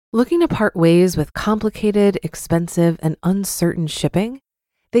Looking to part ways with complicated, expensive, and uncertain shipping?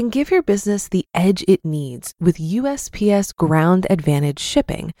 Then give your business the edge it needs with USPS Ground Advantage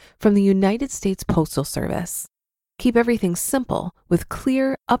shipping from the United States Postal Service. Keep everything simple with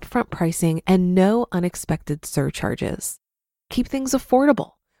clear, upfront pricing and no unexpected surcharges. Keep things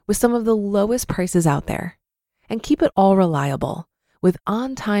affordable with some of the lowest prices out there. And keep it all reliable with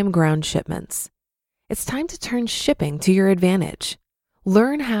on-time ground shipments. It's time to turn shipping to your advantage.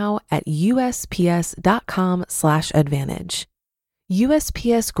 Learn how at USPS.com/advantage.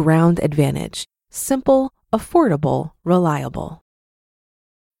 USPS Ground Advantage. Simple, affordable, reliable.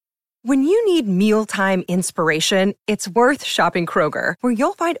 When you need mealtime inspiration, it's worth shopping Kroger, where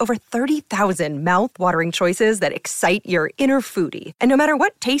you'll find over 30,000 mouth-watering choices that excite your inner foodie. And no matter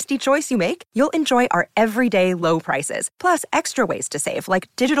what tasty choice you make, you'll enjoy our everyday low prices, plus extra ways to save, like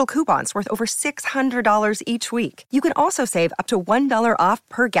digital coupons worth over $600 each week. You can also save up to $1 off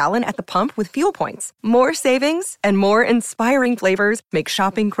per gallon at the pump with fuel points. More savings and more inspiring flavors make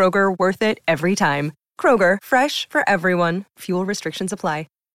shopping Kroger worth it every time. Kroger, fresh for everyone. Fuel restrictions apply.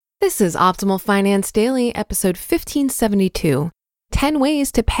 This is Optimal Finance Daily, episode 1572, 10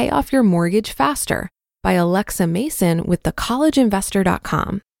 Ways to Pay Off Your Mortgage Faster by Alexa Mason with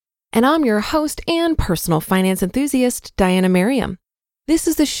thecollegeinvestor.com. And I'm your host and personal finance enthusiast, Diana Merriam. This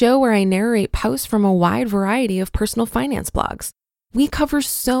is the show where I narrate posts from a wide variety of personal finance blogs. We cover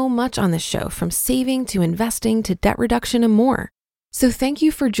so much on this show, from saving to investing to debt reduction and more. So thank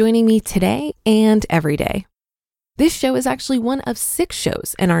you for joining me today and every day. This show is actually one of 6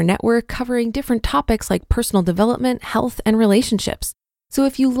 shows in our network covering different topics like personal development, health, and relationships. So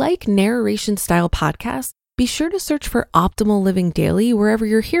if you like narration-style podcasts, be sure to search for Optimal Living Daily wherever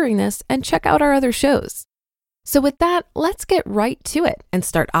you're hearing this and check out our other shows. So with that, let's get right to it and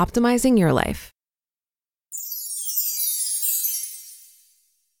start optimizing your life.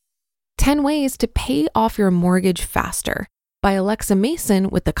 10 Ways to Pay Off Your Mortgage Faster by Alexa Mason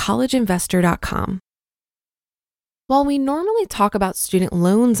with thecollegeinvestor.com. While we normally talk about student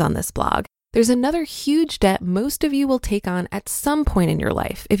loans on this blog, there's another huge debt most of you will take on at some point in your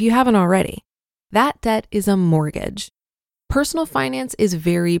life if you haven't already. That debt is a mortgage. Personal finance is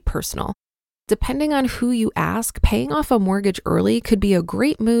very personal. Depending on who you ask, paying off a mortgage early could be a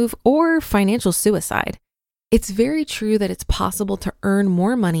great move or financial suicide. It's very true that it's possible to earn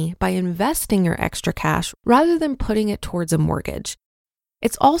more money by investing your extra cash rather than putting it towards a mortgage.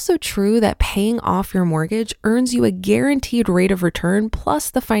 It's also true that paying off your mortgage earns you a guaranteed rate of return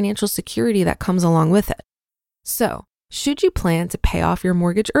plus the financial security that comes along with it. So, should you plan to pay off your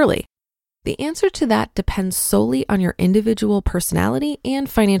mortgage early? The answer to that depends solely on your individual personality and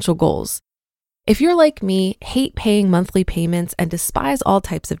financial goals. If you're like me, hate paying monthly payments and despise all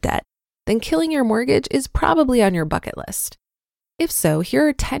types of debt, then killing your mortgage is probably on your bucket list. If so, here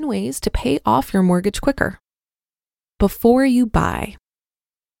are 10 ways to pay off your mortgage quicker. Before you buy.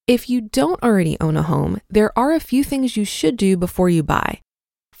 If you don't already own a home, there are a few things you should do before you buy.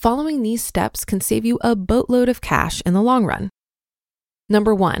 Following these steps can save you a boatload of cash in the long run.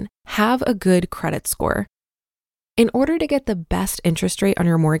 Number 1, have a good credit score. In order to get the best interest rate on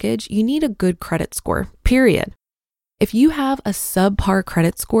your mortgage, you need a good credit score, period. If you have a subpar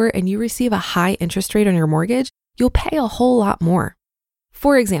credit score and you receive a high interest rate on your mortgage, you'll pay a whole lot more.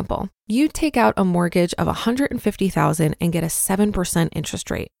 For example, you take out a mortgage of $150,000 and get a 7%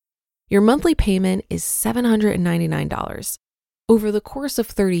 interest rate. Your monthly payment is $799. Over the course of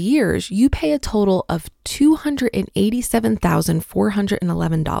 30 years, you pay a total of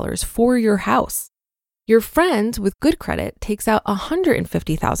 $287,411 for your house. Your friend with good credit takes out a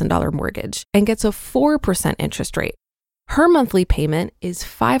 $150,000 mortgage and gets a 4% interest rate. Her monthly payment is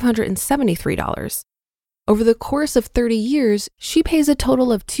 $573. Over the course of 30 years, she pays a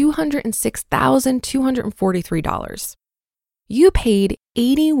total of $206,243. You paid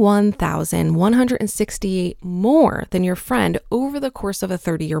 $81,168 more than your friend over the course of a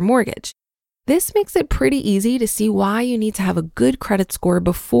 30-year mortgage. This makes it pretty easy to see why you need to have a good credit score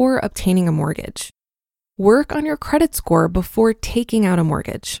before obtaining a mortgage. Work on your credit score before taking out a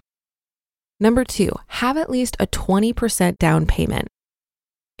mortgage. Number 2, have at least a 20% down payment.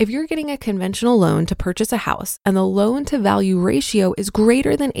 If you're getting a conventional loan to purchase a house and the loan to value ratio is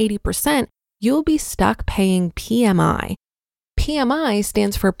greater than 80%, you'll be stuck paying PMI. PMI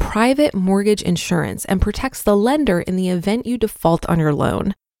stands for Private Mortgage Insurance and protects the lender in the event you default on your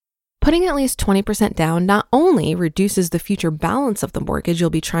loan. Putting at least 20% down not only reduces the future balance of the mortgage you'll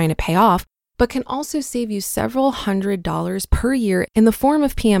be trying to pay off, but can also save you several $100s per year in the form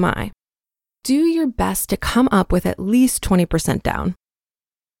of PMI. Do your best to come up with at least 20% down.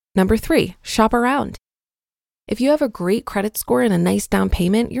 Number 3, shop around. If you have a great credit score and a nice down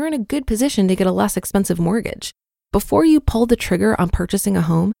payment, you're in a good position to get a less expensive mortgage. Before you pull the trigger on purchasing a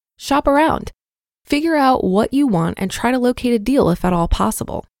home, shop around. Figure out what you want and try to locate a deal if at all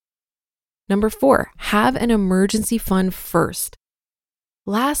possible. Number 4, have an emergency fund first.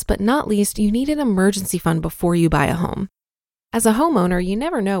 Last but not least, you need an emergency fund before you buy a home. As a homeowner, you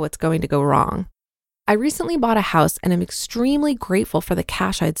never know what's going to go wrong. I recently bought a house and am extremely grateful for the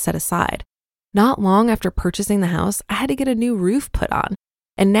cash I'd set aside. Not long after purchasing the house, I had to get a new roof put on,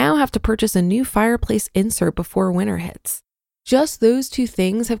 and now have to purchase a new fireplace insert before winter hits. Just those 2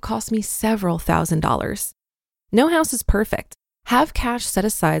 things have cost me several $1,000s. No house is perfect. Have cash set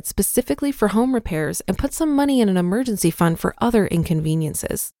aside specifically for home repairs and put some money in an emergency fund for other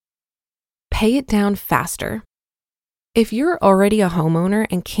inconveniences. Pay it down faster. If you're already a homeowner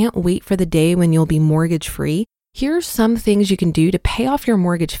and can't wait for the day when you'll be mortgage-free, here are some things you can do to pay off your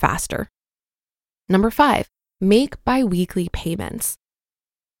mortgage faster. Number 5, make biweekly payments.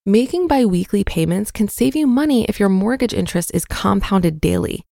 Making biweekly payments can save you money if your mortgage interest is compounded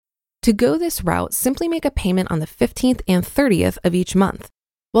daily. To go this route, simply make a payment on the 15th and 30th of each month.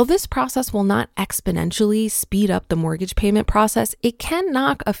 While this process will not exponentially speed up the mortgage payment process, it can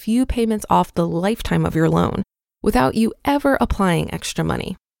knock a few payments off the lifetime of your loan without you ever applying extra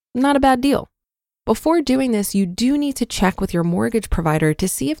money. Not a bad deal. Before doing this, you do need to check with your mortgage provider to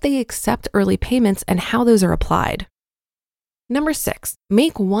see if they accept early payments and how those are applied. Number 6,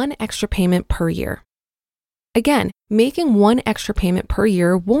 make 1 extra payment per year. Again, making 1 extra payment per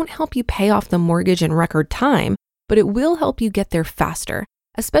year won't help you pay off the mortgage in record time, but it will help you get there faster,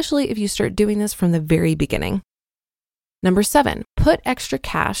 especially if you start doing this from the very beginning. Number 7, put extra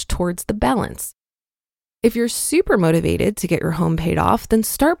cash towards the balance. If you're super motivated to get your home paid off, then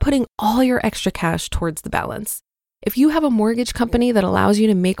start putting all your extra cash towards the balance. If you have a mortgage company that allows you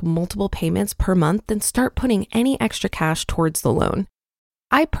to make multiple payments per month, then start putting any extra cash towards the loan.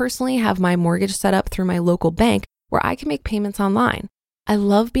 I personally have my mortgage set up through my local bank where I can make payments online. I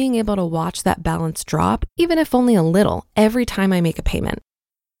love being able to watch that balance drop, even if only a little, every time I make a payment.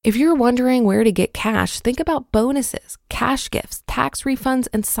 If you're wondering where to get cash, think about bonuses, cash gifts, tax refunds,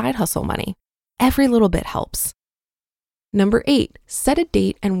 and side hustle money. Every little bit helps. Number 8, set a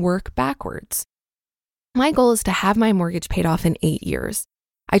date and work backwards. My goal is to have my mortgage paid off in 8 years.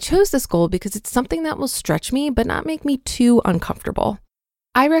 I chose this goal because it's something that will stretch me but not make me too uncomfortable.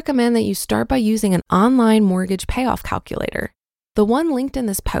 I recommend that you start by using an online mortgage payoff calculator. The one linked in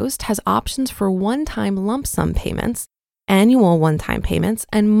this post has options for one-time lump sum payments, annual one-time payments,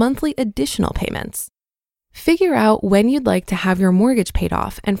 and monthly additional payments. Figure out when you'd like to have your mortgage paid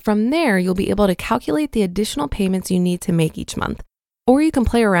off, and from there, you'll be able to calculate the additional payments you need to make each month. Or you can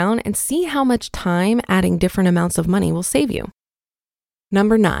play around and see how much time adding different amounts of money will save you.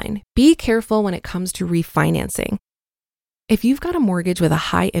 Number 9, be careful when it comes to refinancing. If you've got a mortgage with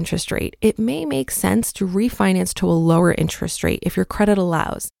a high interest rate, it may make sense to refinance to a lower interest rate if your credit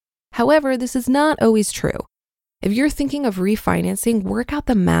allows. However, this is not always true. If you're thinking of refinancing, work out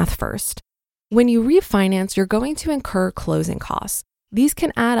the math first. When you refinance, you're going to incur closing costs. These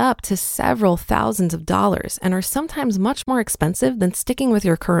can add up to several thousands of dollars and are sometimes much more expensive than sticking with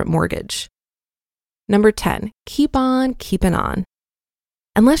your current mortgage. Number 10, keep on keeping on.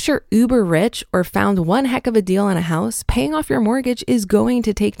 Unless you're uber rich or found one heck of a deal on a house, paying off your mortgage is going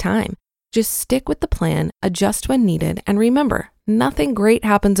to take time. Just stick with the plan, adjust when needed, and remember, nothing great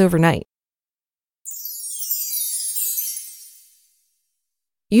happens overnight.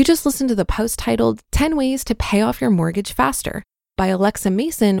 You just listened to the post titled 10 Ways to Pay Off Your Mortgage Faster by Alexa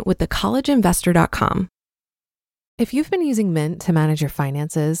Mason with thecollegeinvestor.com. If you've been using Mint to manage your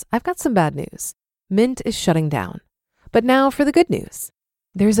finances, I've got some bad news. Mint is shutting down. But now for the good news.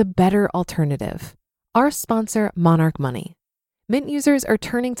 There's a better alternative. Our sponsor, Monarch Money. Mint users are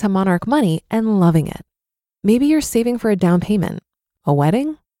turning to Monarch Money and loving it. Maybe you're saving for a down payment, a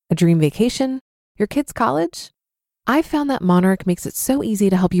wedding, a dream vacation, your kid's college. I found that Monarch makes it so easy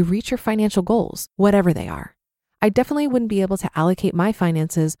to help you reach your financial goals, whatever they are. I definitely wouldn't be able to allocate my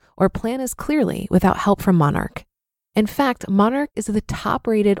finances or plan as clearly without help from Monarch. In fact, Monarch is the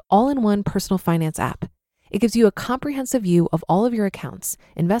top-rated all-in-one personal finance app. It gives you a comprehensive view of all of your accounts,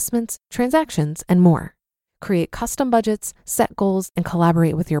 investments, transactions, and more. Create custom budgets, set goals, and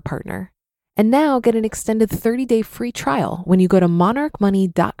collaborate with your partner. And now get an extended 30-day free trial when you go to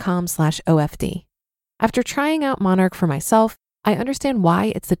monarchmoney.com/OFD. After trying out Monarch for myself, I understand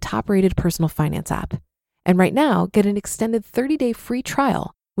why it's the top-rated personal finance app. And right now, get an extended 30-day free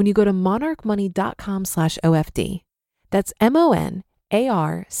trial when you go to monarchmoney.com/OFD. That's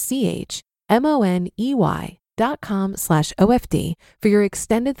monarchmoney.com/OFD for your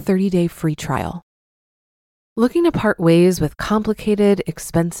extended 30-day free trial. Looking to part ways with complicated,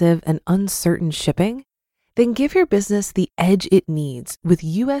 expensive, and uncertain shipping? Then give your business the edge it needs with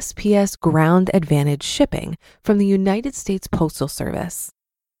USPS Ground Advantage shipping from the United States Postal Service.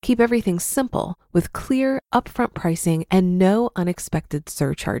 Keep everything simple with clear, upfront pricing and no unexpected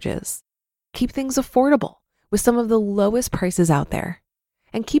surcharges. Keep things affordable with some of the lowest prices out there.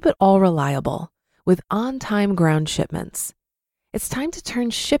 And keep it all reliable with on-time ground shipments. It's time to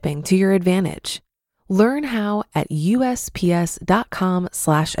turn shipping to your advantage. Learn how at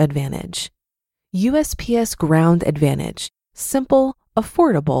USPS.com/advantage. USPS Ground Advantage. Simple,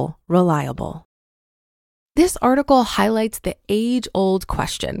 affordable, reliable. This article highlights the age-old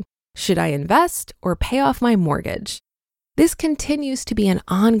question, should I invest or pay off my mortgage? This continues to be an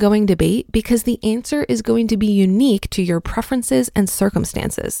ongoing debate because the answer is going to be unique to your preferences and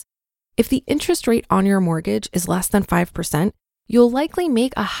circumstances. If the interest rate on your mortgage is less than 5%, you'll likely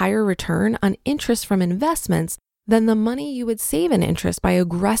make a higher return on interest from investments than the money you would save in interest by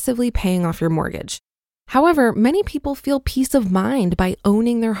aggressively paying off your mortgage. However, many people feel peace of mind by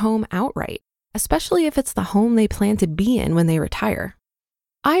owning their home outright, especially if it's the home they plan to be in when they retire.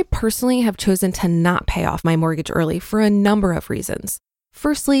 I personally have chosen to not pay off my mortgage early for a number of reasons.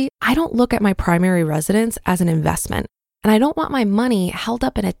 Firstly, I don't look at my primary residence as an investment, and I don't want my money held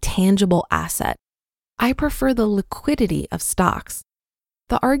up in a tangible asset. I prefer the liquidity of stocks.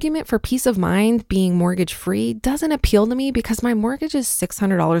 The argument for peace of mind being mortgage-free doesn't appeal to me because my mortgage is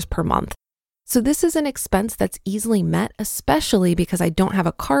 $600 per month. So this is an expense that's easily met, especially because I don't have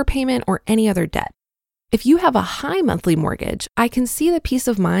a car payment or any other debt. If you have a high monthly mortgage, I can see the peace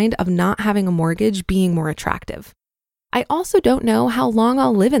of mind of not having a mortgage being more attractive. I also don't know how long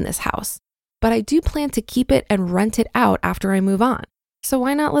I'll live in this house, but I do plan to keep it and rent it out after I move on. So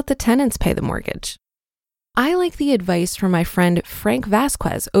why not let the tenants pay the mortgage? I like the advice from my friend Frank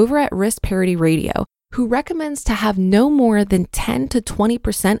Vasquez over at Risk Parity Radio, who recommends to have no more than 10 to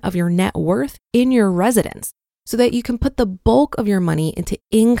 20% of your net worth in your residence so that you can put the bulk of your money into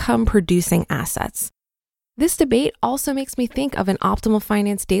income-producing assets. This debate also makes me think of an Optimal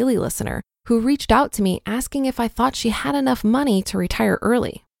Finance Daily listener who reached out to me asking if I thought she had enough money to retire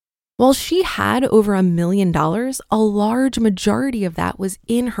early. While she had over $1 million, a large majority of that was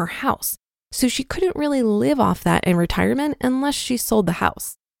in her house, so she couldn't really live off that in retirement unless she sold the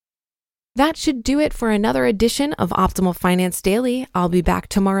house. That should do it for another edition of Optimal Finance Daily. I'll be back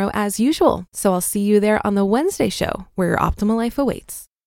tomorrow as usual, so I'll see you there on the Wednesday show where your optimal life awaits.